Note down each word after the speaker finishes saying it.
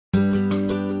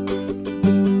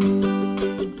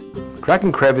Crack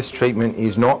and crevice treatment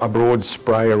is not a broad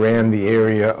spray around the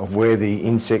area of where the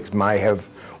insects may have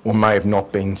or may have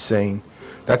not been seen.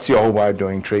 That's the old way of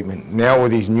doing treatment. Now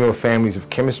with these newer families of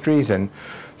chemistries and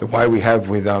the way we have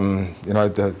with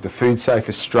the Food Safe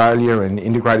Australia and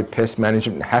integrated pest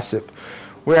management and HACCP,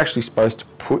 we're actually supposed to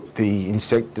put the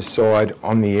insecticide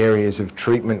on the areas of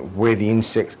treatment where the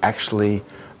insects actually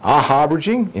are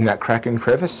harbouraging in that crack and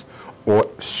crevice or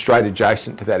straight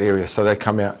adjacent to that area, so they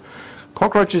come out.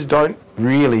 Cockroaches don't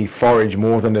really forage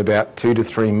more than about 2 to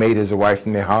 3 metres away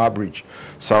from their harbourage.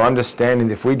 So understanding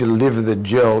that if we deliver the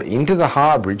gel into the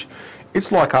harbourage,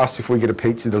 it's like us if we get a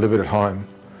pizza delivered at home.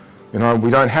 You know, we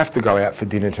don't have to go out for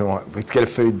dinner tonight. We get a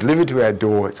food delivered to our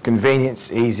door. It's convenient,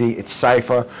 it's easy, it's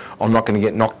safer. I'm not going to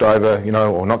get knocked over, you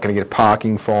know, or not going to get a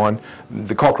parking fine.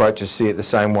 The cockroaches see it the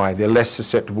same way. They're less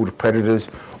susceptible to predators,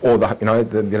 or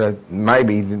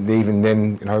maybe even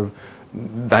then, you know,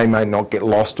 they may not get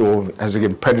lost, or as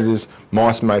again predators,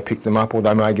 mice may pick them up, or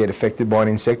they may get affected by an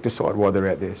insecticide while they're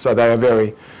out there. So they are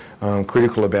very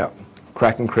critical about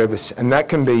crack and crevice, and that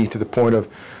can be to the point of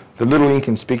the little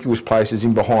inconspicuous places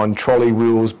in behind trolley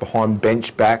wheels, behind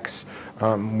bench backs,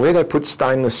 where they put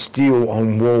stainless steel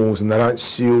on walls and they don't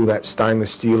seal that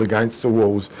stainless steel against the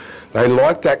walls. They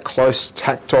like that close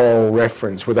tactile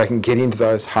reference where they can get into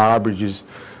those harborages.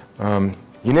 You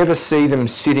never see them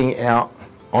sitting out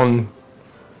on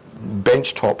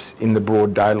bench tops in the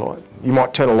broad daylight. You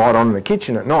might turn a light on in the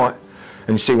kitchen at night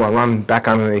and you see one run back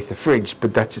underneath the fridge,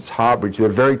 but that's its harbourage. They're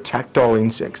very tactile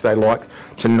insects. They like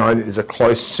to know that there's a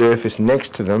close surface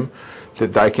next to them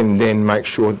that they can then make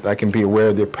sure that they can be aware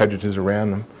of their predators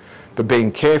around them. But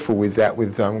being careful with that,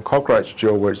 with cockroach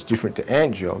gel, where it's different to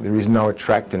ant gel, there is no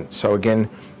attractant. So again,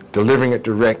 delivering it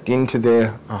direct into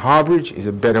their harbourage is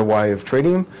a better way of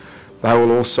treating them. They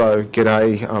will also get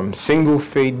a single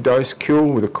feed dose kill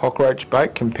with a cockroach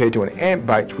bait compared to an ant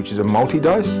bait, which is a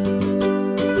multi-dose.